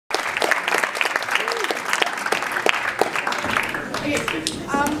Okay,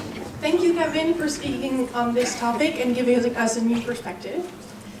 thank you, Kevin, for speaking on this topic and giving us a new perspective.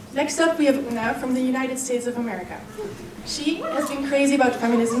 Next up, we have Una from the United States of America. She has been crazy about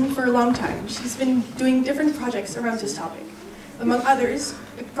feminism for a long time. She's been doing different projects around this topic. Among others,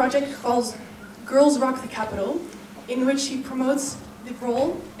 a project called Girls Rock the Capitol, in which she promotes the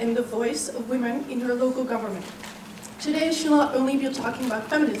role and the voice of women in her local government. Today, she'll not only be talking about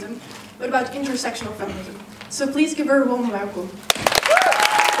feminism, but about intersectional feminism. So please give her a warm welcome.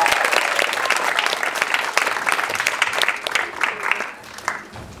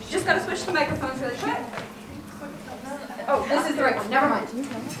 You just gotta switch the microphones really quick. Oh, this is the right one. Never mind.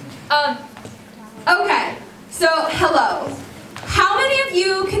 Okay, so hello. How many of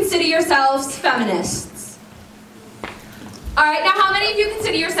you consider yourselves feminists? All right, now how many of you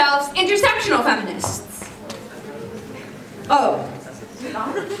consider yourselves intersectional feminists? Oh.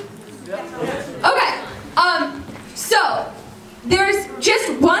 Okay, so there's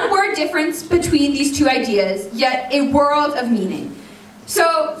just one word difference between these two ideas, yet a world of meaning.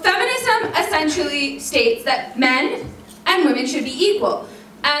 So feminism essentially states that men and women should be equal,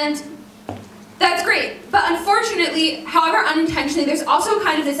 and that's great. But unfortunately, however unintentionally, there's also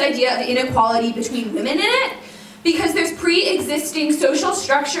kind of this idea of inequality between women in it, because there's pre-existing social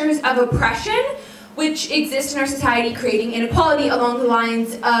structures of oppression which exist in our society, creating inequality along the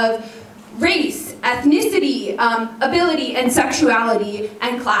lines of race, ethnicity, ability, and sexuality,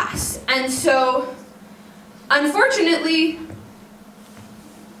 and class. And so, unfortunately,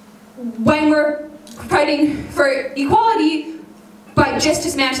 when we're fighting for equality by just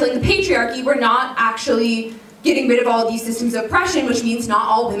dismantling the patriarchy, we're not actually getting rid of all these systems of oppression, which means not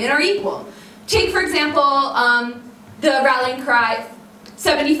all women are equal. Take, for example, the rallying cry,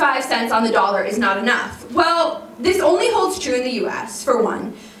 75 cents on the dollar is not enough. Well, this only holds true in the US, for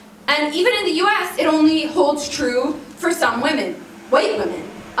one. And even in the US, it only holds true for some women, white women.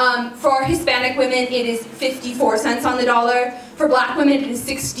 For Hispanic women, it is 54 cents on the dollar. For black women, it is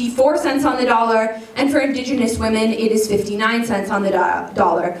 64 cents on the dollar. And for indigenous women, it is 59 cents on the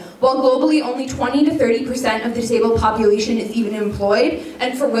dollar. While globally, only 20 to 30% of the disabled population is even employed.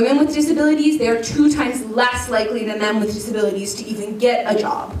 And for women with disabilities, they are 2 times less likely than men with disabilities to even get a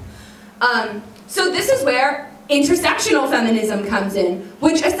job. So this is where intersectional feminism comes in,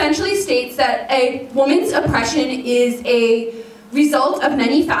 which essentially states that a woman's oppression is a result of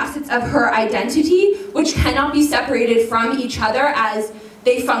many facets of her identity, which cannot be separated from each other, as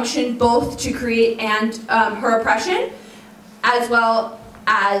they function both to create and her oppression, as well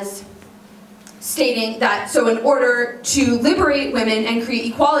as stating that, so in order to liberate women and create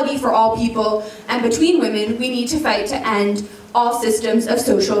equality for all people and between women, we need to fight to end all systems of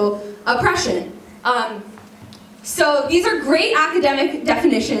social oppression. So these are great academic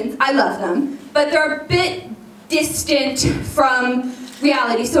definitions, I love them, but they're a bit distant from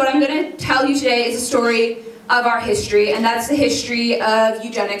reality. So what I'm going to tell you today is a story of our history, and that's the history of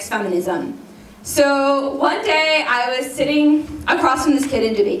eugenics feminism. So one day I was sitting across from this kid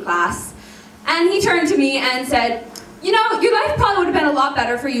in debate class, and he turned to me and said, you know, your life probably would have been a lot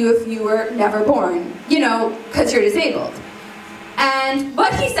better for you if you were never born, you know, because you're disabled. And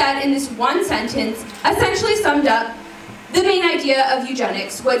what he said in this one sentence essentially summed up the main idea of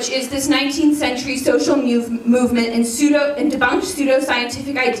eugenics, which is this 19th century social movement and debunked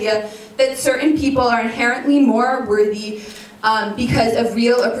pseudo-scientific idea that certain people are inherently more worthy because of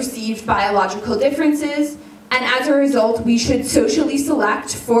real or perceived biological differences, and as a result, we should socially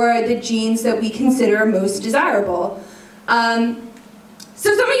select for the genes that we consider most desirable. So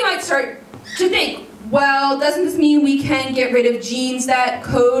some of you might start to think, well, doesn't this mean we can get rid of genes that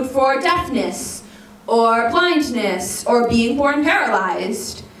code for deafness, or blindness, or being born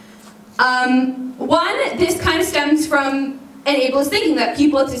paralyzed? One, this kind of stems from an ableist thinking that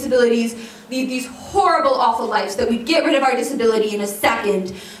people with disabilities lead these horrible, awful lives, that we get rid of our disability in a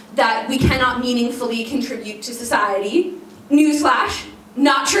second, that we cannot meaningfully contribute to society. Newsflash,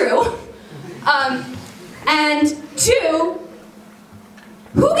 not true. And 2,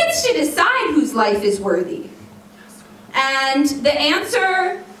 who gets to decide whose life is worthy? And the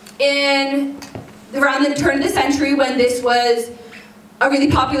answer around the turn of the century, when this was a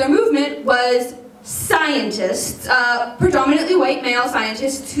really popular movement, was scientists, predominantly white male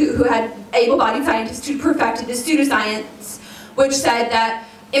scientists who had able-bodied scientists who perfected this pseudoscience, which said that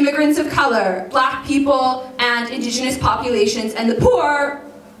immigrants of color, black people, and indigenous populations, and the poor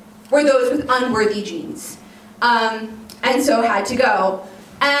were those with unworthy genes, and so had to go.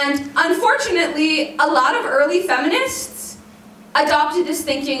 And unfortunately, a lot of early feminists adopted this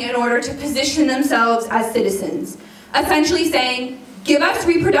thinking in order to position themselves as citizens, essentially saying, give us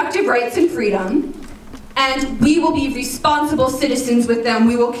reproductive rights and freedom, and we will be responsible citizens with them.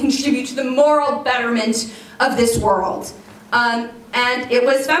 We will contribute to the moral betterment of this world. And it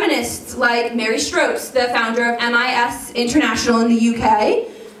was feminists like Mary Strokes, the founder of MIS International in the UK,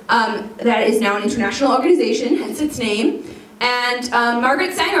 that is now an international organization, hence its name, and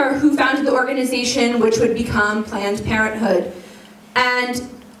Margaret Sanger, who founded the organization which would become Planned Parenthood. And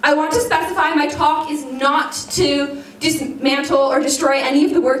I want to specify my talk is not to dismantle or destroy any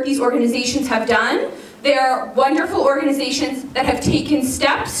of the work these organizations have done. They are wonderful organizations that have taken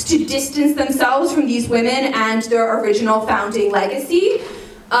steps to distance themselves from these women and their original founding legacy.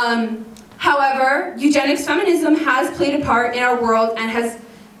 However, eugenics feminism has played a part in our world and has,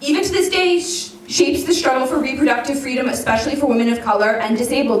 even to this day, shapes the struggle for reproductive freedom, especially for women of color and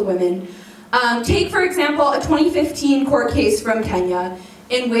disabled women. Take, for example, a 2015 court case from Kenya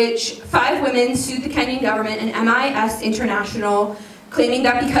in which 5 women sued the Kenyan government and MIS International, claiming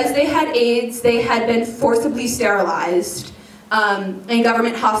that because they had AIDS, they had been forcibly sterilized in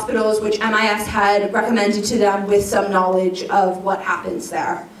government hospitals, which MIS had recommended to them with some knowledge of what happens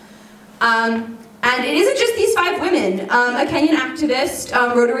there. And it isn't just these 5 women. A Kenyan activist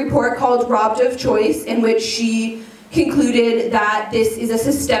wrote a report called Robbed of Choice, in which she concluded that this is a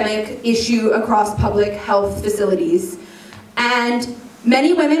systemic issue across public health facilities. And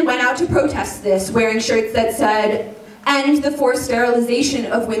many women went out to protest this, wearing shirts that said, "End the forced sterilization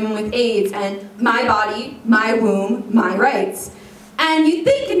of women with AIDS," and "My body, my womb, my rights." And you'd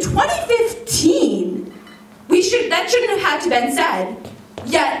think in 2015, that shouldn't have had to been said.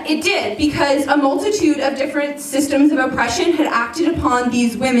 Yet it did, because a multitude of different systems of oppression had acted upon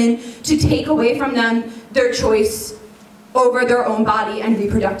these women to take away from them their choice over their own body and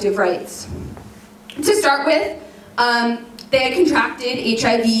reproductive rights. To start with, they had contracted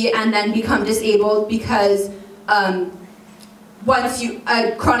HIV and then become disabled because a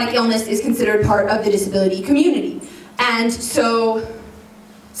chronic illness is considered part of the disability community. And so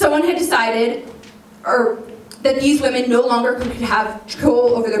someone had decided that these women no longer could have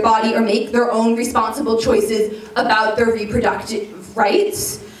control over their body or make their own responsible choices about their reproductive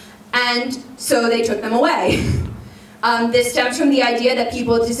rights, and so they took them away. This stems from the idea that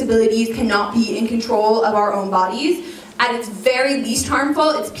people with disabilities cannot be in control of our own bodies. At its very least harmful,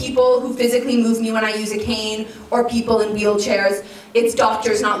 it's people who physically move me when I use a cane, or people in wheelchairs. It's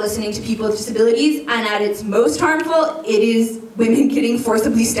doctors not listening to people with disabilities, and at its most harmful, it is women getting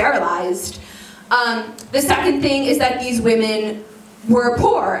forcibly sterilized. The second thing is that these women were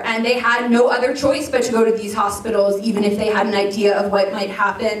poor, and they had no other choice but to go to these hospitals, even if they had an idea of what might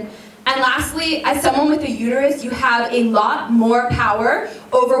happen. And lastly, as someone with a uterus, you have a lot more power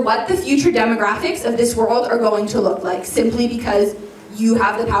over what the future demographics of this world are going to look like, simply because you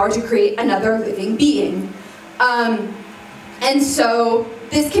have the power to create another living being. And so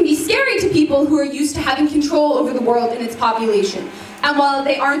this can be scary to people who are used to having control over the world and its population. And while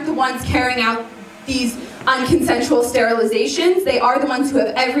they aren't the ones carrying out these unconsensual sterilizations, they are the ones who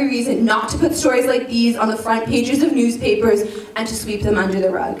have every reason not to put stories like these on the front pages of newspapers and to sweep them under the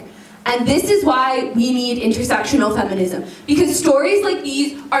rug. And this is why we need intersectional feminism, because stories like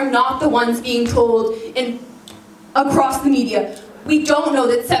these are not the ones being told across the media. We don't know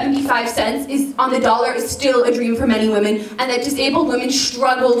that 75 cents on the dollar is still a dream for many women, and that disabled women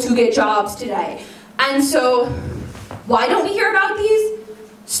struggle to get jobs today. And so, why don't we hear about these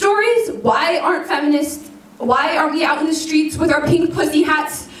stories? Why aren't we out in the streets with our pink pussy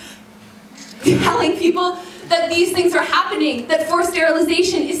hats telling people that these things are happening, that forced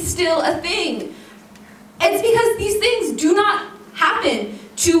sterilization is still a thing? It's because these things do not happen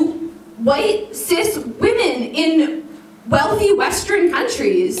to white, cis women in wealthy Western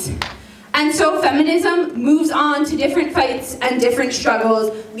countries. And so feminism moves on to different fights and different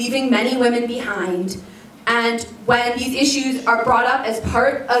struggles, leaving many women behind. And when these issues are brought up as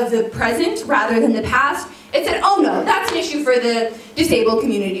part of the present rather than the past, it said, oh no, that's an issue for the disabled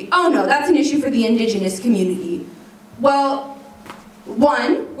community. Oh no, that's an issue for the indigenous community. Well,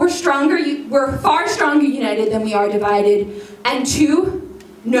 one, we're far stronger united than we are divided. And two,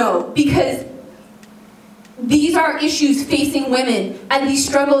 no, because these are issues facing women, and these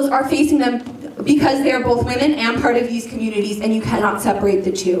struggles are facing them because they are both women and part of these communities, and you cannot separate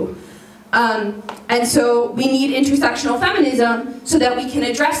the two. And so we need intersectional feminism so that we can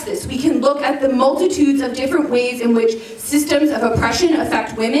address this. We can look at the multitudes of different ways in which systems of oppression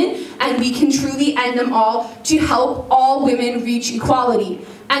affect women, and we can truly end them all to help all women reach equality.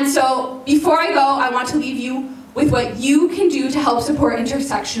 And so before I go, I want to leave you with what you can do to help support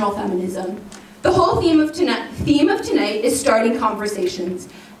intersectional feminism. The whole theme of tonight is starting conversations.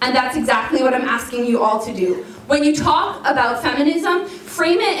 And that's exactly what I'm asking you all to do. When you talk about feminism,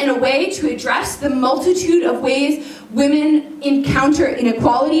 frame it in a way to address the multitude of ways women encounter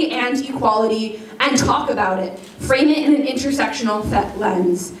inequality and equality, and talk about it. Frame it in an intersectional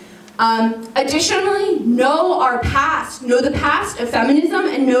lens. Additionally, know our past. Know the past of feminism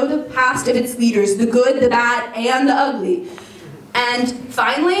and know the past of its leaders, the good, the bad, and the ugly. And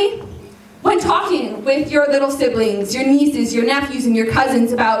finally, when talking with your little siblings, your nieces, your nephews, and your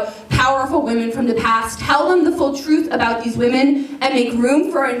cousins about powerful women from the past, tell them the full truth about these women and make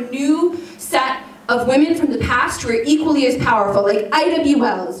room for a new set of women from the past who are equally as powerful, like Ida B.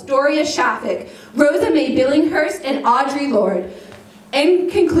 Wells, Doria Shafik, Rosa May Billinghurst, and Audre Lorde. In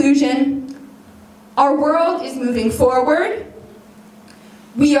conclusion, our world is moving forward.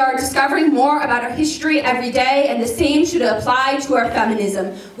 We are discovering more about our history every day, and the same should apply to our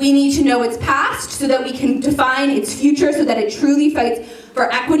feminism. We need to know its past so that we can define its future, so that it truly fights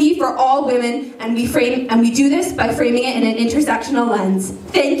for equity for all women, and we do this by framing it in an intersectional lens.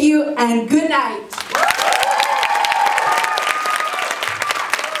 Thank you, and good night.